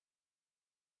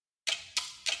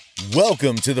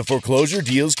Welcome to the Foreclosure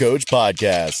Deals Coach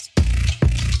podcast.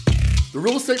 The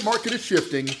real estate market is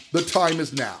shifting. The time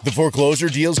is now. The Foreclosure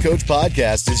Deals Coach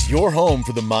podcast is your home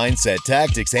for the mindset,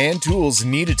 tactics, and tools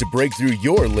needed to break through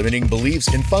your limiting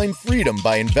beliefs and find freedom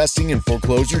by investing in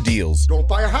foreclosure deals. Don't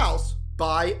buy a house,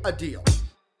 buy a deal.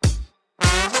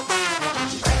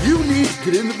 You need to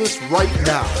get into this right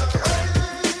now.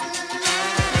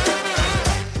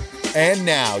 And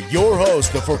now, your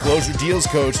host, the Foreclosure Deals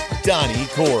Coach, Donnie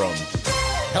Corum.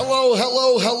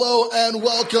 Hello, and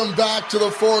welcome back to the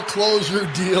Foreclosure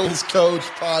Deals Coach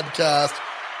podcast.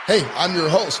 Hey, I'm your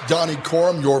host, Donnie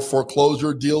Corum, your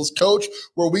Foreclosure Deals Coach,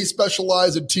 where we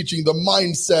specialize in teaching the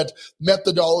mindset,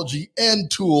 methodology,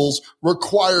 and tools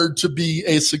required to be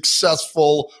a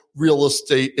successful real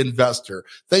estate investor.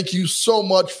 Thank you so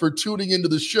much for tuning into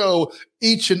the show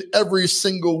each and every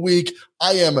single week.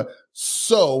 I am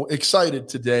so excited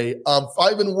today.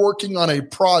 I've been working on a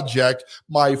project,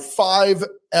 my 5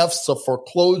 F's of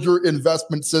foreclosure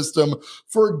investment system,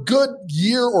 for a good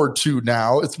year or two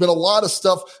now. It's been a lot of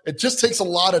stuff. It just takes a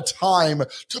lot of time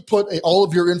to put all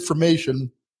of your information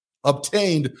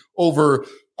obtained over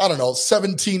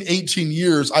 17, 18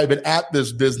 years I've been at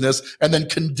this business, and then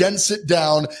condense it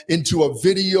down into a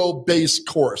video-based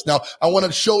course. Now, I want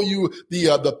to show you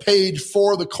the page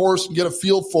for the course and get a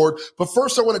feel for it. But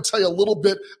first, I want to tell you a little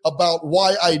bit about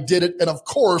why I did it. And of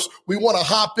course, we want to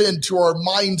hop into our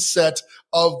mindset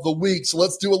of the week. So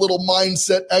let's do a little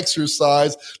mindset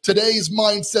exercise. Today's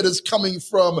mindset is coming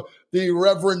from the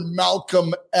Reverend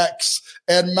Malcolm X.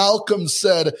 And Malcolm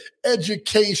said,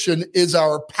 education is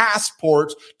our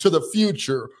passport to the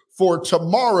future, for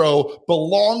tomorrow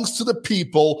belongs to the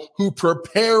people who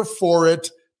prepare for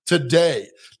it today.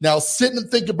 Now, sit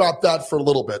and think about that for a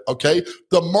little bit, okay?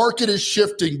 The market is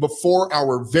shifting before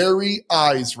our very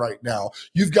eyes right now.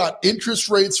 You've got interest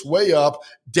rates way up,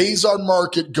 days on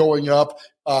market going up,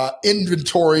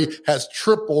 inventory has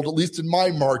tripled, at least in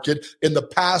my market, in the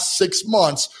past 6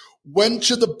 months. When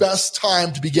should the best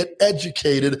time to get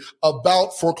educated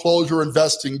about foreclosure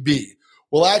investing be?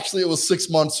 Well, actually, it was 6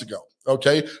 months ago.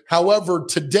 Okay. However,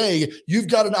 today you've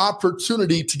got an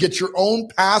opportunity to get your own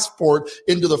passport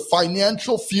into the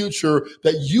financial future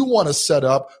that you want to set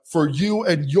up for you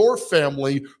and your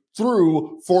family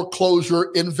through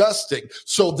foreclosure investing.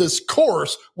 So this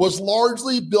course was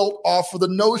largely built off of the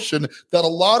notion that a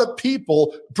lot of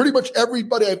people, pretty much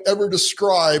everybody I've ever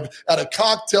described at a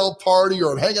cocktail party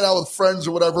or hanging out with friends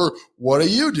or whatever, what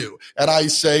do? And I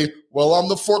say, well, I'm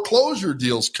the foreclosure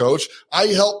deals coach. I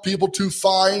help people to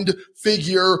find,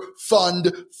 figure,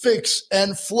 fund, fix,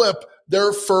 and flip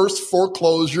their first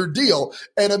foreclosure deal.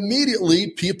 And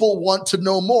immediately people want to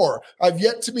know more. I've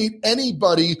yet to meet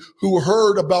anybody who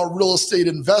heard about real estate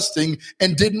investing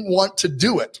and didn't want to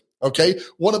do it. Okay.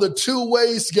 One of the 2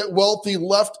 ways to get wealthy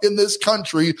left in this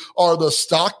country are the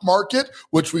stock market,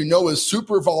 which we know is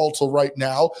super volatile right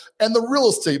now, and the real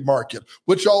estate market,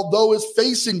 which although is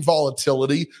facing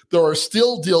volatility, there are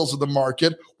still deals in the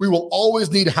market. We will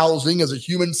always need housing as a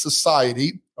human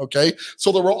society. Okay.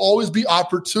 So there will always be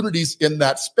opportunities in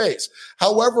that space.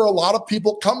 However, a lot of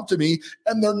people come to me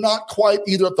and they're not quite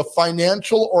either at the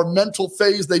financial or mental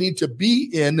phase they need to be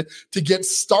in to get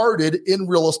started in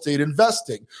real estate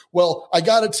investing. Well, I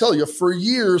got to tell you, for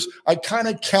years, I kind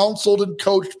of counseled and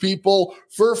coached people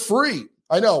for free.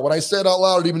 I know when I say it out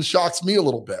loud, it even shocks me a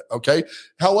little bit. Okay.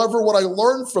 However, what I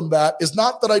learned from that is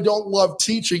not that I don't love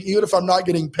teaching, even if I'm not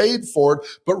getting paid for it,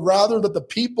 but rather that the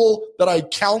people that I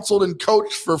counseled and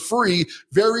coached for free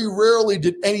very rarely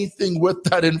did anything with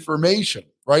that information.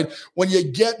 Right? When you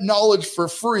get knowledge for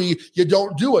free, you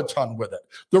don't do a ton with it.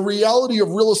 The reality of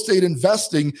real estate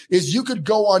investing is you could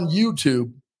go on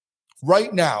YouTube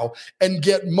right now and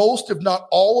get most, if not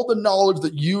all, of the knowledge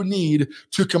that you need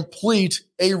to complete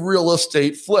a real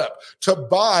estate flip, to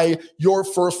buy your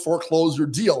first foreclosure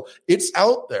deal. It's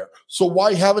out there. So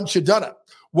why haven't you done it?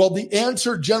 Well, the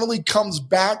answer generally comes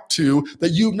back to that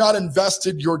you've not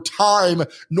invested your time,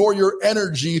 nor your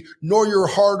energy, nor your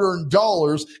hard-earned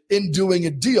dollars in doing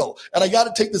a deal. And I got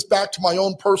to take this back to my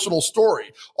own personal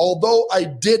story. Although I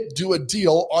did do a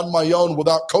deal on my own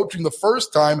without coaching the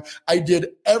first time, I did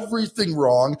everything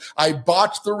wrong. I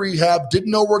botched the rehab,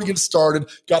 didn't know where to get started,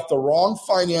 got the wrong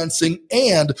financing,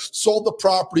 and sold the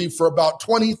property for about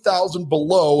 $20,000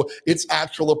 below its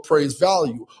actual appraised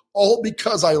value. All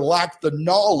because I lacked the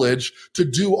knowledge to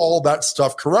do all that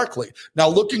stuff correctly. Now,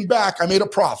 looking back, I made a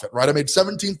profit, right? I made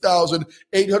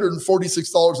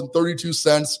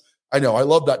 $17,846.32. I know, I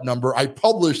love that number. I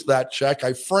published that check.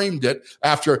 I framed it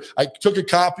after I took a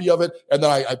copy of it, and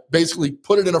then I basically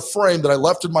put it in a frame that I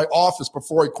left in my office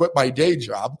before I quit my day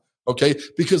job. Okay,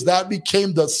 because that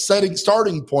became the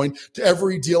starting point to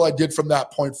every deal I did from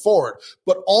that point forward.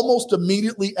 But almost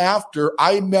immediately after,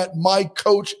 I met my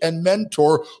coach and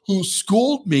mentor who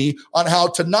schooled me on how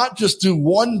to not just do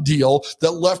one deal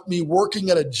that left me working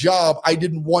at a job I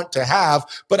didn't want to have,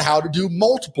 but how to do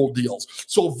multiple deals.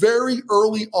 So very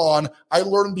early on, I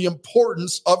learned the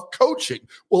importance of coaching.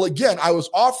 Well, again, I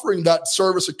was offering that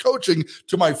service of coaching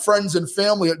to my friends and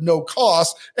family at no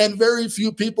cost, and very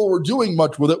few people were doing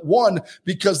much with it. One,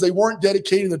 because they weren't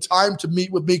dedicating the time to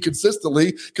meet with me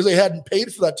consistently because they hadn't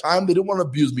paid for that time. They didn't want to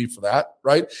abuse me for that,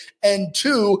 right? And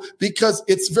two, because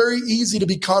it's very easy to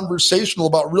be conversational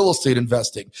about real estate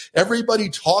investing. Everybody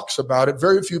talks about it.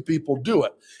 Very few people do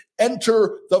it.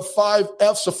 Enter the 5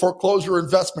 F's of foreclosure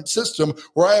investment system,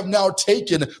 where I have now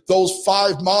taken those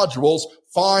 5 modules: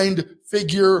 find,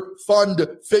 figure, fund,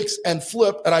 fix, and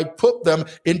flip, and I put them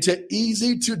into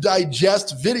easy to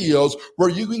digest videos where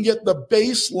you can get the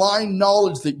baseline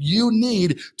knowledge that you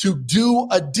need to do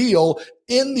a deal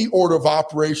in the order of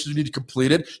operations you need to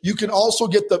complete it. You can also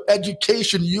get the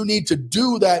education you need to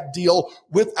do that deal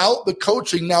without the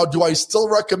coaching. Now, do I still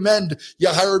recommend you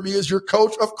hire me as your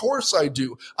coach? Of course I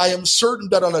do. I am certain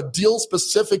that on a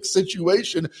deal-specific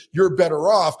situation, you're better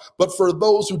off. But for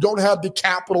those who don't have the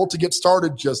capital to get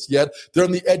started just yet, they're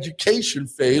in the education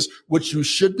phase, which you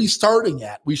should be starting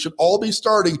at. We should all be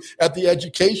starting at the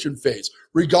education phase.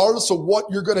 Regardless of what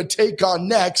you're going to take on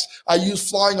next, I use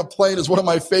flying a plane as one of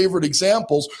my favorite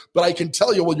examples, but I can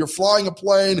tell you when you're flying a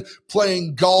plane,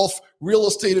 playing golf, real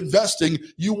estate investing,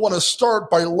 you want to start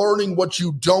by learning what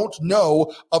you don't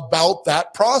know about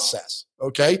that process.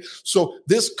 Okay. So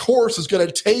this course is going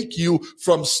to take you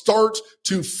from start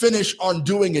to finish on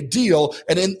doing a deal.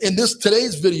 And in this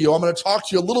today's video, I'm going to talk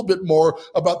to you a little bit more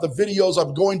about the videos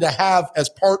I'm going to have as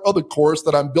part of the course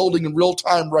that I'm building in real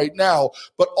time right now.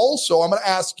 But also I'm going to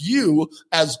ask you,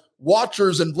 as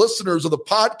watchers and listeners of the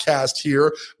podcast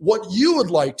here, what you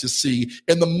would like to see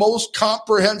in the most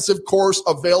comprehensive course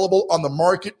available on the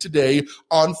market today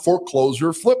on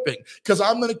foreclosure flipping, because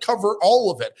I'm going to cover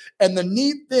all of it. And the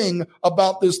neat thing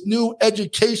about this new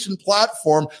education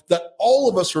platform that all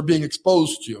of us are being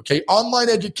exposed to, okay, online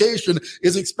education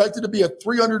is expected to be a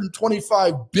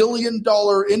 $325 billion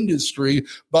industry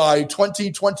by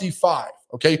 2025.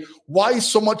 Okay, why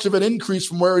so much of an increase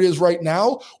from where it is right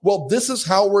now? Well, this is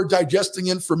how we're digesting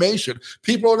information.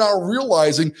 People are now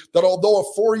realizing that although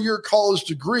a 4-year college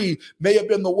degree may have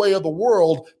been the way of the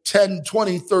world 10,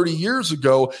 20, 30 years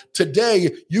ago,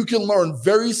 today you can learn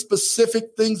very specific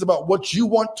things about what you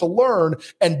want to learn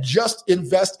and just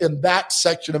invest in that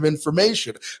section of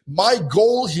information. My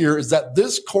goal here is that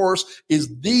this course is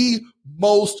the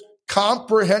most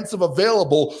comprehensive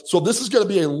available. So this is going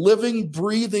to be a living,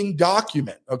 breathing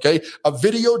document, okay? A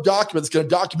video document that's going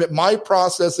to document my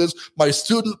processes, my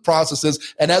student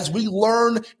processes. And as we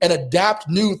learn and adapt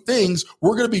new things,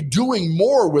 we're going to be doing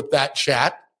more with that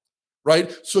chat, right?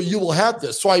 So you will have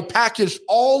this. So I packaged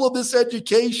all of this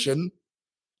education,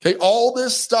 okay, all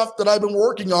this stuff that I've been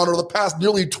working on over the past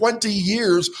nearly 20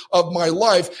 years of my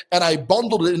life, and I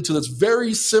bundled it into this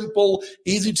very simple,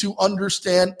 easy to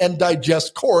understand and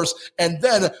digest course. And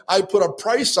then I put a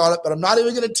price on it that I'm not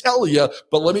even going to tell you,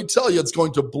 but let me tell you, it's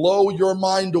going to blow your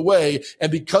mind away.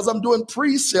 And because I'm doing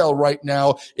pre-sale right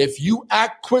now, if you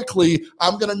act quickly,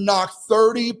 I'm going to knock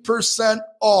 30%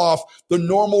 off the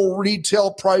normal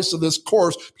retail price of this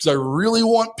course, because I really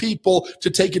want people to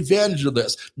take advantage of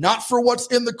this. Not for what's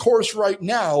in the course right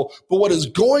now, but what is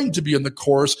going to be in the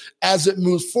course as it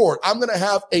moves forward. I'm going to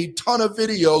have a ton of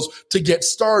videos to get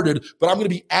started, but I'm going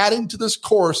to be adding to this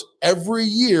course every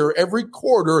year, every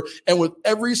quarter, and with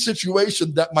every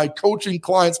situation that my coaching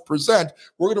clients present,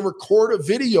 we're going to record a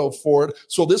video for it.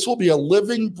 So this will be a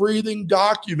living, breathing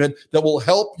document that will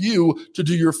help you to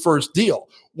do your first deal.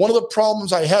 One of the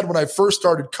problems I had when I first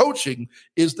started coaching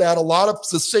is that a lot of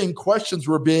the same questions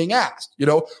were being asked. You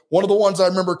know, one of the ones I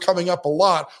remember coming up a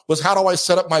lot was, how do I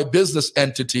set up my business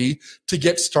entity to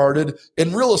get started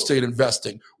in real estate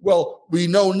investing? Well, we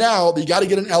know now that you got to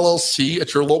get an LLC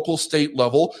at your local state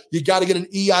level. You got to get an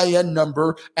EIN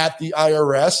number at the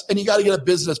IRS, and you got to get a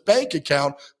business bank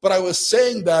account. But I was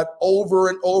saying that over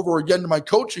and over again to my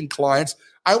coaching clients.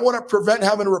 I want to prevent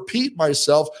having to repeat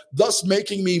myself, thus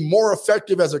making me more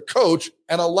effective as a coach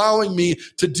and allowing me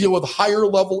to deal with higher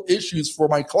level issues for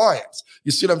my clients.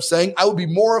 You see what I'm saying? I will be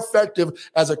more effective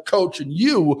as a coach, and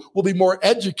you will be more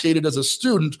educated as a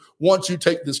student once you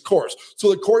take this course. So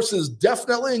the course is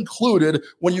definitely included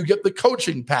when you get the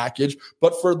coaching package.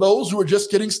 But for those who are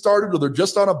just getting started, or they're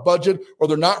just on a budget, or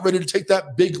they're not ready to take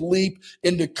that big leap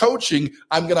into coaching,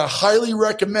 I'm going to highly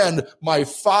recommend my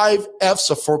 5 F's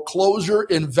of foreclosure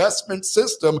investment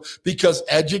system, because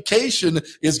education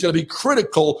is going to be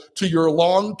critical to your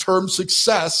long-term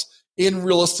success in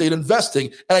real estate investing.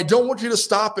 And I don't want you to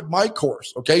stop at my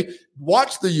course, okay?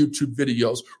 Watch the YouTube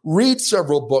videos, read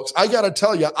several books. I got to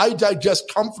tell you, I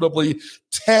digest comfortably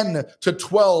 10 to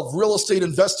 12 real estate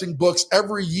investing books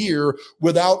every year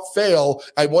without fail.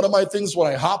 One of my things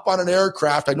when I hop on an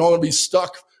aircraft, I know I'm going to be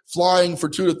stuck flying for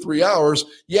 2 to 3 hours.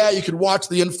 Yeah, you could watch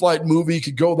the in-flight movie, you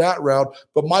could go that route,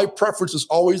 but my preference has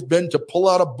always been to pull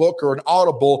out a book or an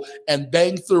Audible and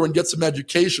bang through and get some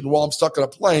education while I'm stuck on a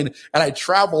plane. And I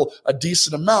travel a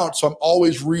decent amount, so I'm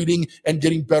always reading and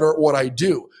getting better at what I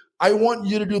do. I want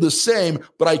you to do the same,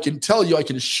 but I can tell you I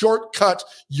can shortcut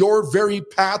your very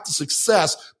path to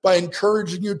success by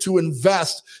encouraging you to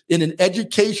invest in an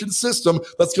education system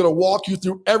that's going to walk you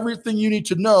through everything you need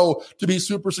to know to be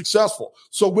super successful.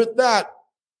 So with that,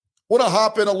 I want to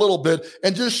hop in a little bit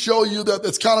and just show you that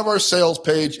it's kind of our sales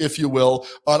page, if you will,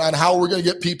 on how we're going to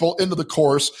get people into the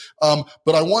course.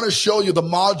 But I want to show you the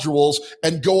modules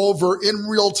and go over in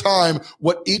real time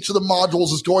what each of the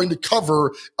modules is going to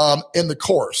cover in the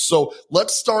course. So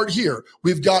let's start here.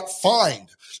 We've got Find.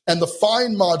 And the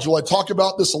Find module, I talk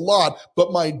about this a lot,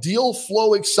 but my Deal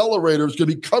Flow Accelerator is going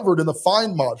to be covered in the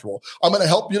Find module. I'm going to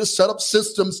help you to set up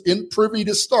systems in Privy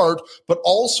to start, but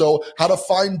also how to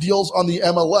find deals on the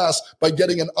MLS by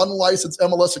getting an unlicensed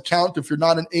MLS account if you're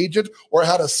not an agent, or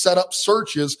how to set up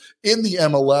searches in the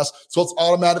MLS so it's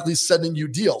automatically sending you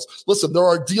deals. Listen, there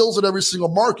are deals in every single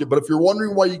market, but if you're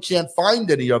wondering why you can't find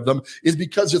any of them, is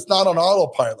because it's not on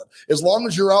autopilot. As long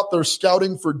as you're out there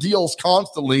scouting for deals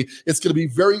constantly, it's going to be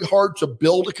very hard to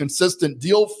build a consistent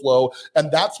deal flow.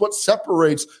 And that's what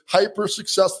separates hyper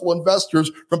successful investors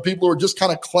from people who are just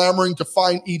kind of clamoring to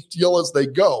find each deal as they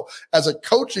go. As a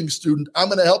coaching student, I'm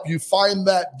going to help you find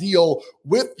that deal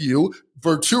with you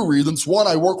for 2 reasons. One,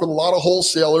 I work with a lot of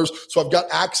wholesalers, so I've got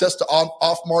access to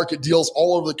off-market deals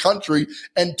all over the country.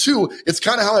 And 2, it's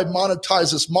kind of how I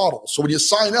monetize this model. So when you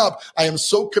sign up, I am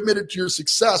so committed to your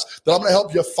success that I'm going to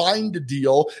help you find a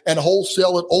deal and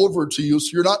wholesale it over to you,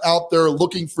 so you're not out there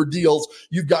looking for deals.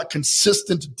 You've got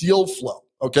consistent deal flow.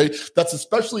 Okay, that's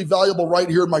especially valuable right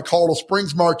here in my Colorado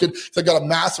Springs market. I've got a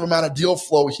massive amount of deal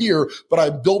flow here, but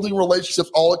I'm building relationships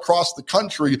all across the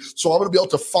country. So I'm going to be able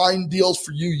to find deals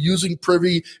for you using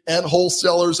Privy and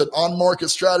wholesalers and on-market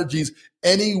strategies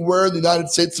anywhere in the United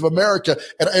States of America.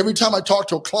 And every time I talk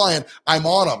to a client, I'm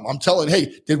on them. I'm telling,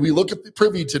 hey, did we look at the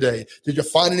Privy today? Did you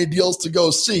find any deals to go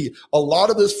see? A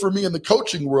lot of this for me in the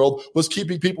coaching world was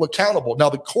keeping people accountable. Now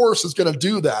the course is going to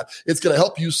do that. It's going to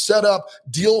help you set up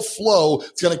deal flow.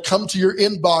 It's going to come to your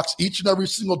inbox each and every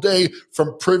single day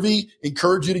from Privy,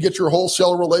 encourage you to get your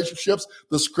wholesaler relationships,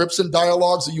 the scripts and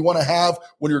dialogues that you want to have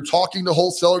when you're talking to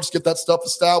wholesalers, get that stuff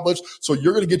established. So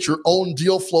you're going to get your own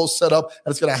deal flow set up,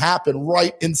 and it's going to happen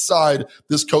right inside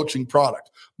this coaching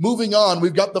product. Moving on,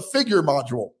 we've got the Figure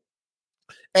module.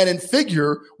 And in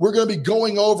Figure, we're going to be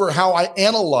going over how I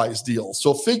analyze deals.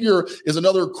 So Figure is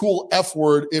another cool F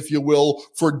word, if you will,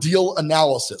 for deal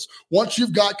analysis. Once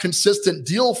you've got consistent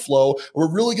deal flow,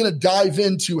 we're really going to dive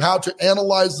into how to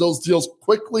analyze those deals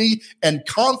quickly and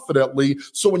confidently.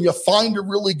 So when you find a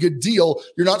really good deal,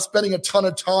 you're not spending a ton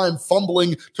of time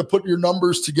fumbling to put your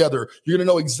numbers together. You're going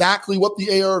to know exactly what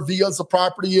the ARV of the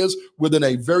property is within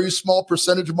a very small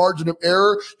percentage margin of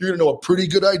error. You're going to know a pretty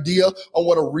good idea on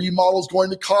what a remodel is going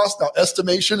to cost. Now,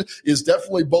 estimation is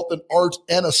definitely both an art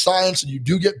and a science, and you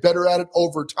do get better at it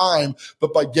over time.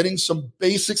 But by getting some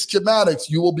basic schematics,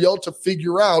 you will be able to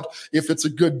figure out if it's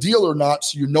a good deal or not,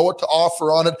 so you know what to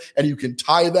offer on it, and you can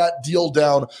tie that deal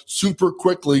down super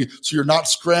quickly so you're not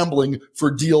scrambling for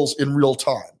deals in real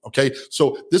time. Okay,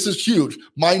 so this is huge.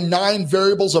 My 9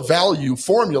 variables of value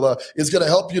formula is going to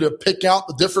help you to pick out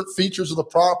the different features of the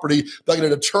property that are going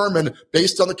to determine,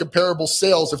 based on the comparable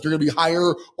sales, if you're going to be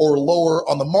higher or lower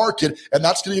on the market. And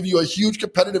that's going to give you a huge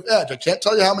competitive edge. I can't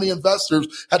tell you how many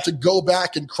investors had to go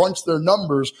back and crunch their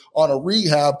numbers on a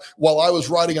rehab while I was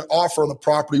writing an offer on the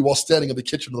property while standing in the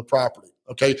kitchen of the property.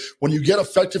 Okay, when you get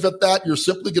effective at that, you're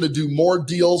simply going to do more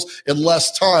deals in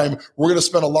less time. We're going to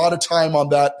spend a lot of time on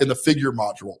that in the Figure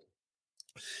module.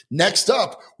 Next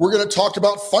up, we're going to talk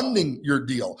about funding your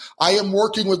deal. I am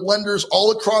working with lenders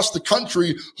all across the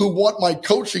country who want my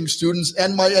coaching students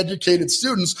and my educated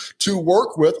students to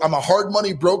work with. I'm a hard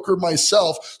money broker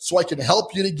myself, so I can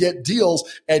help you to get deals.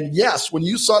 And yes, when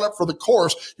you sign up for the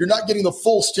course, you're not getting the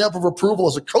full stamp of approval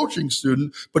as a coaching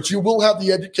student, but you will have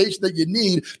the education that you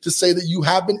need to say that you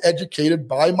have been educated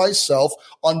by myself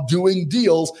on doing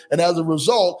deals. And as a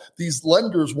result, these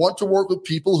lenders want to work with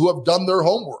people who have done their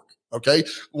homework. Okay.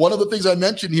 One of the things I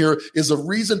mentioned here is the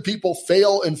reason people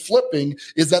fail in flipping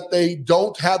is that they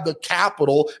don't have the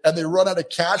capital and they run out of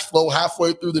cash flow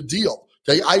halfway through the deal.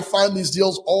 Okay. I find these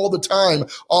deals all the time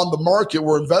on the market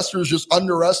where investors just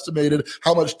underestimated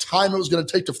how much time it was going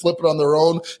to take to flip it on their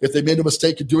own if they made a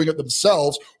mistake of doing it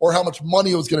themselves, or how much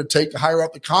money it was going to take to hire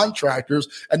out the contractors.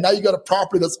 And now you got a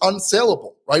property that's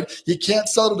unsaleable, right? You can't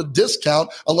sell it at a discount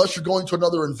unless you're going to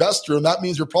another investor. And that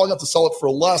means you're probably going to have to sell it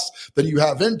for less than you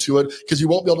have into it because you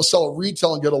won't be able to sell it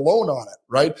retail and get a loan on it,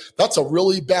 right? That's a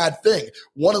really bad thing.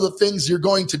 One of the things you're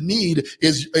going to need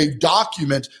is a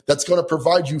document that's going to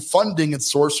provide you funding and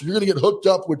source. So you're going to get hooked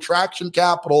up with Traction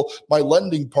Capital, my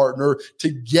lending partner, to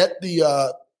get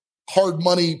the hard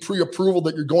money pre-approval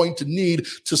that you're going to need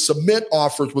to submit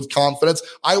offers with confidence.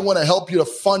 I want to help you to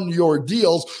fund your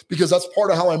deals because that's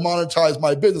part of how I monetize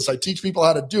my business. I teach people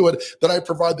how to do it, then I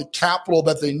provide the capital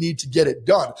that they need to get it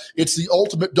done. It's the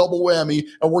ultimate double whammy,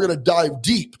 and we're going to dive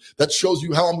deep. That shows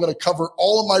you how I'm going to cover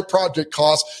all of my project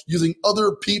costs using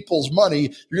other people's money.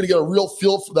 You're going to get a real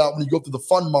feel for that when you go through the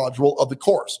fund module of the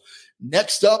course.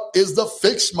 Next up is the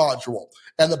fix module.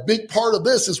 And the big part of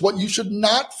this is what you should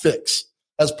not fix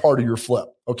as part of your flip.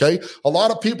 Okay. A lot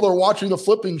of people are watching the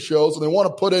flipping shows and they want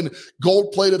to put in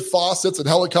gold plated faucets and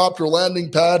helicopter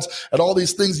landing pads and all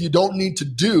these things you don't need to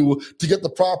do to get the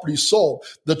property sold.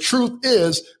 The truth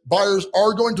is buyers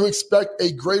are going to expect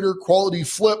a greater quality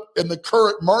flip in the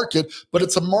current market, but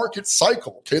it's a market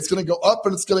cycle. Okay. It's going to go up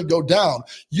and it's going to go down.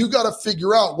 You got to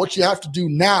figure out what you have to do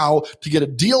now to get a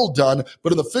deal done.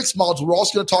 But in the fix module, we're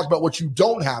also going to talk about what you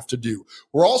don't have to do.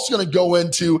 We're also going to go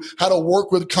into how to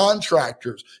work with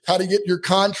contractors, how to get your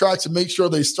contracts and make sure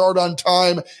they start on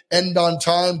time, end on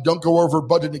time, don't go over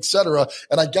budget, etc.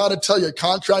 And I got to tell you,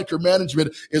 contractor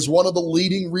management is one of the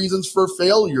leading reasons for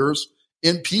failures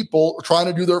in people trying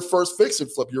to do their first fix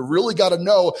and flip. You really got to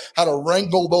know how to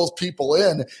wrangle those people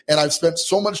in. And I've spent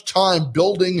so much time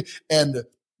building and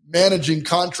managing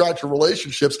contractor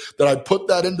relationships that I put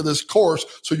that into this course.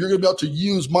 So you're going to be able to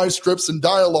use my scripts and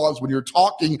dialogues when you're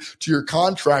talking to your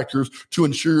contractors to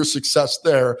ensure your success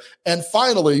there. And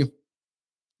finally,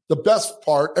 the best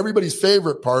part, everybody's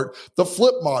favorite part, the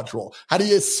flip module. How do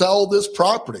you sell this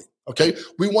property? Okay.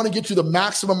 We want to get you the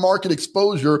maximum market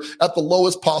exposure at the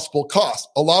lowest possible cost.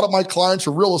 A lot of my clients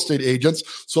are real estate agents,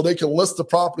 so they can list the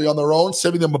property on their own,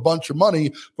 saving them a bunch of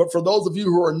money. But for those of you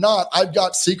who are not, I've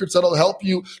got secrets that'll help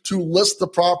you to list the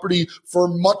property for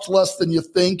much less than you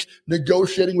think,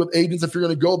 negotiating with agents if you're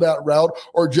going to go that route,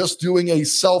 or just doing a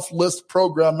self-list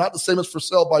program, not the same as for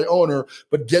sale by owner,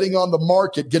 but getting on the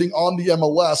market, getting on the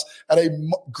MLS at a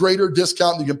greater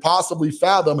discount than you can possibly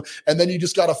fathom. And then you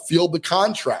just got to field the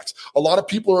contracts. A lot of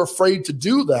people are afraid to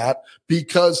do that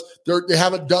because they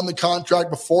haven't done the contract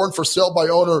before. And for sale by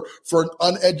owner for an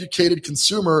uneducated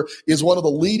consumer is one of the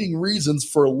leading reasons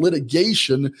for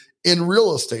litigation in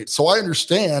real estate. So I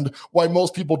understand why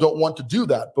most people don't want to do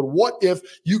that. But what if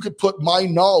you could put my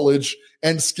knowledge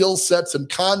and skill sets and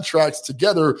contracts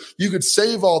together? You could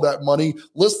save all that money,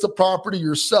 list the property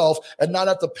yourself, and not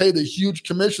have to pay the huge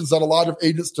commissions that a lot of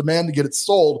agents demand to get it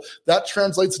sold. That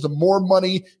translates into more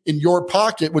money in your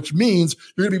pocket, which means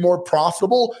you're going to be more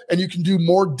profitable and you can do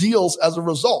more deals as a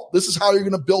result. This is how you're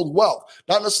going to build wealth,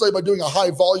 not necessarily by doing a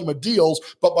high volume of deals,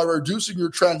 but by reducing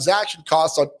your transaction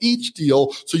costs on each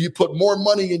deal. So you put more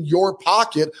money in your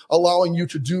pocket, allowing you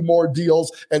to do more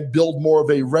deals and build more of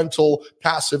a rental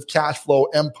passive cash flow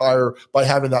empire by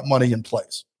having that money in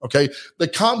place. Okay. The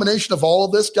combination of all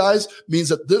of this, guys, means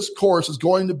that this course is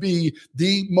going to be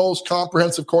the most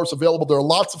comprehensive course available. There are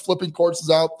lots of flipping courses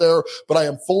out there, but I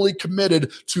am fully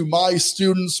committed to my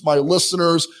students, my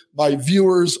listeners, my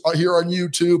viewers here on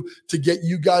YouTube to get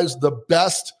you guys the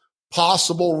best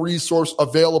possible resource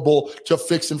available to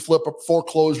fix and flip a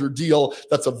foreclosure deal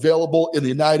that's available in the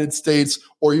United States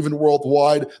or even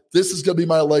worldwide. This is going to be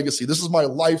my legacy. This is my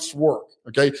life's work.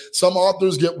 Okay. Some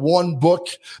authors get one book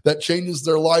that changes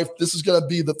their life. This is going to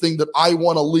be the thing that I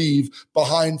want to leave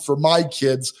behind for my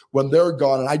kids when they're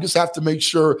gone. And I just have to make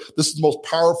sure this is the most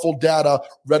powerful data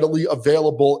readily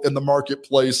available in the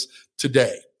marketplace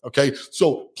today. Okay.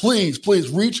 So please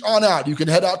reach on out. You can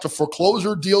head out to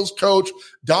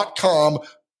foreclosuredealscoach.com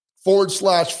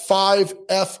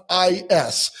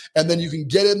 /5FIS. And then you can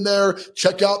get in there,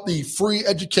 check out the free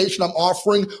education I'm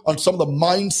offering on some of the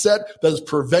mindset that is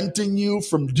preventing you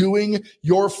from doing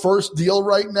your first deal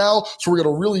right now. So we're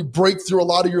going to really break through a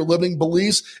lot of your limiting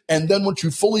beliefs. And then once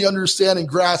you fully understand and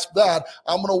grasp that,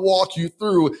 I'm going to walk you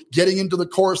through getting into the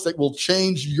course that will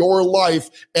change your life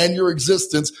and your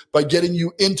existence by getting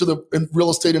you into the real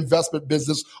estate investment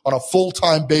business on a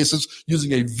full-time basis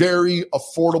using a very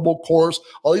affordable course.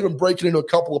 I'll even break it into a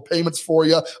couple of payments for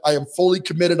you. I am fully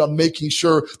committed on making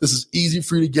sure this is easy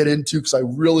for you to get into because I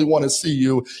really want to see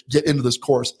you get into this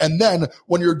course. And then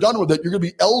when you're done with it, you're going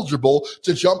to be eligible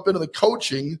to jump into the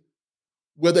coaching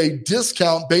with a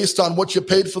discount based on what you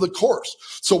paid for the course.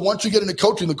 So once you get into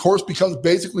coaching, the course becomes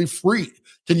basically free.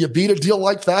 Can you beat a deal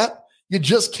like that? You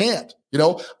just can't. You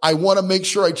know, I want to make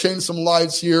sure I change some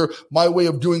lives here. My way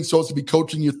of doing so is to be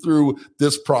coaching you through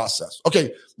this process.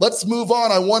 Okay, let's move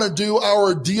on. I want to do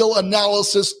our deal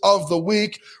analysis of the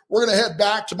week. We're going to head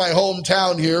back to my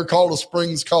hometown here, Colorado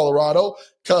Springs, Colorado,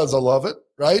 because I love it,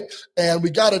 right? And we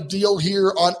got a deal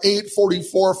here on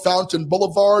 844 Fountain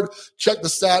Boulevard. Check the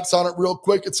stats on it real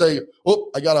quick. It's I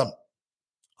gotta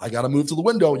move to the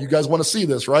window. You guys want to see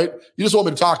this, right? You just want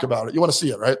me to talk about it. You want to see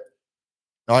it, right?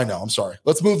 I know. I'm sorry.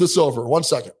 Let's move this over. 1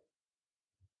 second.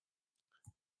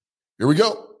 Here we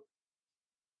go.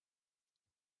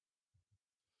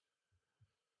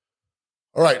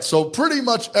 All right. So pretty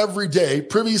much every day,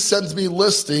 Privy sends me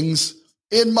listings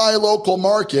in my local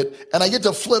market, and I get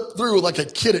to flip through like a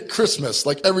kid at Christmas,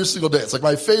 like every single day. It's like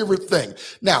my favorite thing.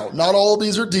 Now, not all of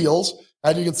these are deals.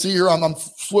 As you can see here, I'm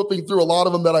flipping through a lot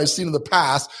of them that I've seen in the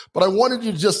past, but I wanted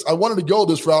to go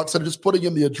this route instead of just putting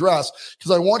in the address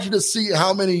because I want you to see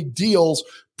how many deals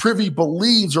Privy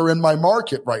believes are in my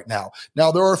market right now.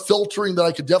 Now, there are filtering that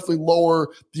I could definitely lower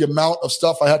the amount of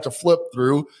stuff I had to flip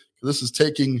through. This is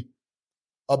taking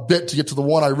a bit to get to the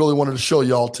one I really wanted to show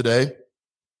y'all today.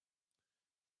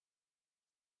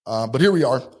 But here we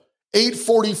are.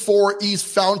 844 East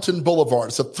Fountain Boulevard.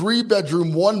 It's a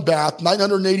 3-bedroom, 1-bath,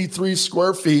 983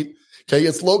 square feet. Okay,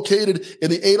 it's located in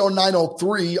the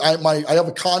 80903. I have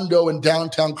a condo in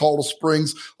downtown Colorado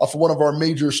Springs off of one of our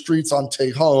major streets on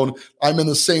Tejon. I'm in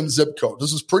the same zip code.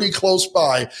 This is pretty close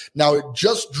by. Now, it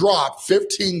just dropped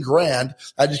 $15,000,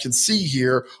 as you can see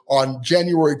here, on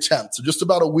January 10th. So just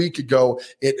about a week ago,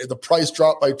 the price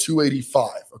dropped by $285.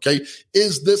 Okay,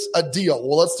 is this a deal?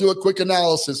 Well, let's do a quick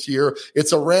analysis here.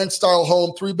 It's a ranch-style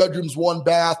home, 3 bedrooms, 1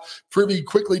 bath. Privy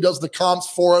quickly does the comps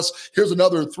for us. Here's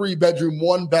another 3-bedroom,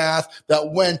 1 bath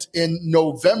that went in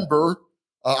November,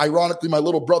 ironically, my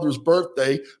little brother's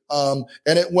birthday, and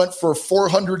it went for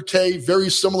 $400K, very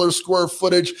similar square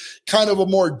footage, kind of a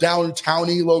more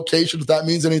downtowny location, if that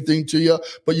means anything to you.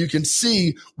 But you can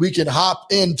see we can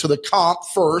hop into the comp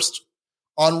first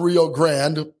on Rio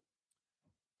Grande,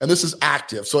 and this is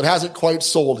active, so it hasn't quite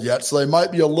sold yet, so they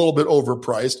might be a little bit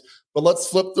overpriced. But let's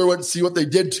flip through it and see what they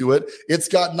did to it. It's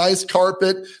got nice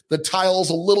carpet. The tile's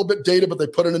a little bit dated, but they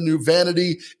put in a new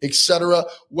vanity, etc.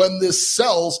 When this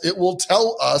sells, it will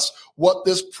tell us what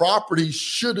this property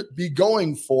should be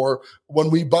going for when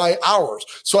we buy ours.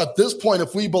 So at this point,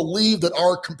 if we believe that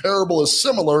our comparable is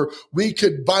similar, we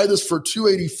could buy this for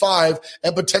 $285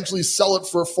 and potentially sell it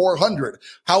for $400.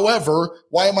 However,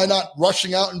 why am I not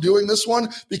rushing out and doing this one?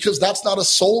 Because that's not a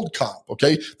sold comp,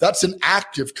 okay? That's an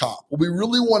active comp. What we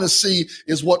really want to see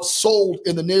is what's sold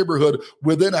in the neighborhood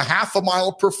within a half a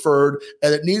mile preferred,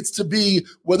 and it needs to be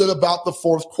within about the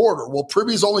fourth quarter. Well,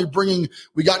 Privy's only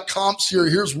we got comps here.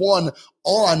 Here's one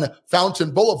on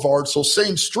Fountain Boulevard, so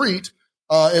same street.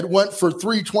 It went for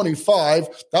 $325.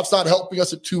 That's not helping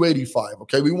us at $285.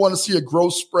 Okay, we want to see a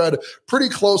gross spread pretty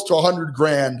close to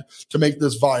 $100,000 to make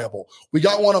this viable. We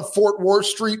got one on Fort Worth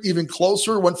Street, even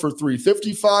closer, went for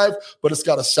 $355, but it's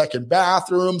got a second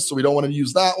bathroom, so we don't want to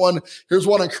use that one. Here's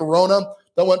one in Corona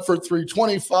that went for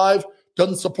 $325.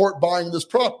 Doesn't support buying this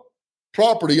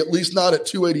property, at least not at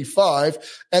 $285.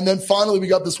 And then finally, we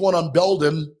got this one on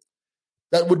Belden.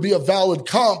 That would be a valid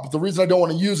comp. But the reason I don't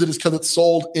want to use it is because it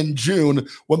sold in June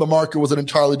when the market was an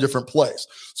entirely different place.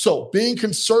 So being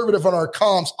conservative on our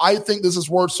comps, I think this is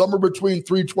worth somewhere between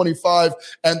 $325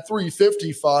 and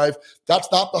 $355. That's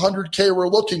not the $100K we're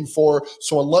looking for.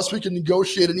 So unless we can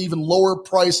negotiate an even lower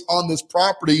price on this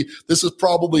property, this is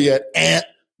probably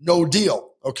no deal.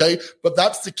 Okay, but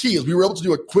that's the key is we were able to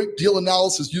do a quick deal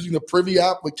analysis using the Privy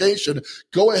application.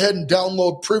 Go ahead and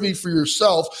download Privy for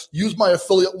yourself. Use my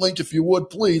affiliate link if you would,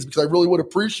 please, because I really would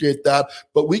appreciate that.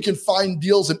 But we can find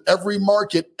deals in every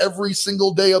market every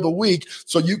single day of the week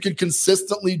so you can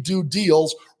consistently do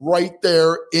deals right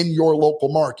there in your local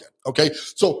market. Okay,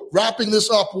 so wrapping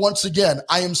this up once again,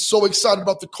 I am so excited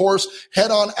about the course. Head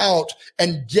on out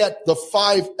and get the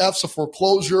 5 F's of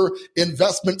Foreclosure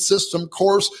Investment System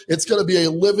course. It's going to be a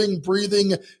living,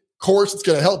 breathing course. It's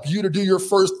going to help you to do your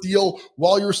first deal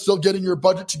while you're still getting your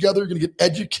budget together. You're going to get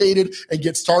educated and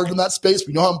get started in that space.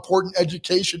 We know how important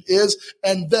education is.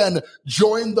 And then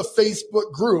join the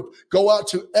Facebook group. Go out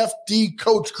to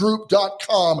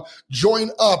fdcoachgroup.com. Join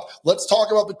up. Let's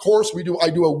talk about the course. I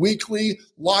do a weekly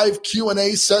live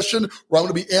Q&A session where I'm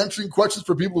going to be answering questions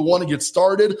for people who want to get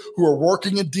started, who are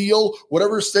working a deal,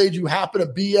 whatever stage you happen to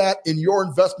be at in your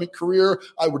investment career.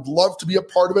 I would love to be a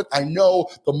part of it. I know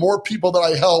the more people that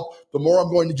I help, the more I'm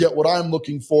going to get what I'm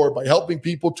looking for by helping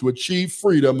people to achieve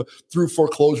freedom through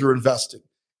foreclosure investing.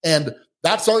 And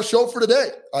that's our show for today.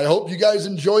 I hope you guys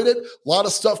enjoyed it. A lot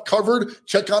of stuff covered.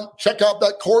 Check out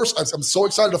that course. I'm so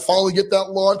excited to finally get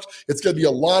that launched. It's going to be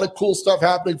a lot of cool stuff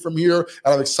happening from here.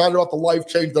 And I'm excited about the life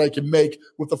change that I can make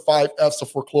with the 5 F's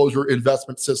of Foreclosure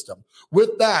Investment System.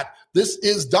 With that, this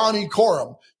is Donnie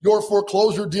Corum, your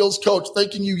foreclosure deals coach,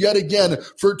 thanking you yet again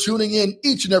for tuning in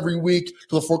each and every week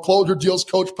to the Foreclosure Deals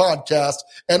Coach podcast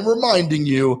and reminding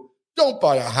you, don't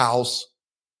buy a house,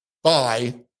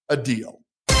 buy a deal.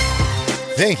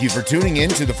 Thank you for tuning in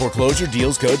to the Foreclosure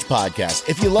Deals Coach podcast.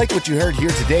 If you like what you heard here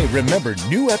today, remember,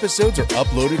 new episodes are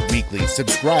uploaded weekly.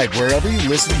 Subscribe wherever you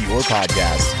listen to your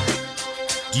podcasts.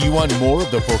 Do you want more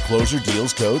of the Foreclosure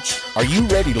Deals Coach? Are you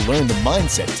ready to learn the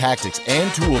mindset, tactics,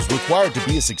 and tools required to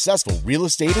be a successful real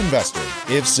estate investor?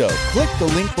 If so, click the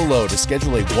link below to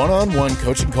schedule a one-on-one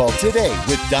coaching call today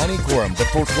with Donnie Corum, the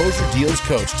Foreclosure Deals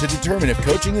Coach, to determine if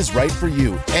coaching is right for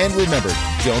you. And remember,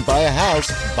 don't buy a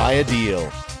house, buy a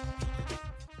deal.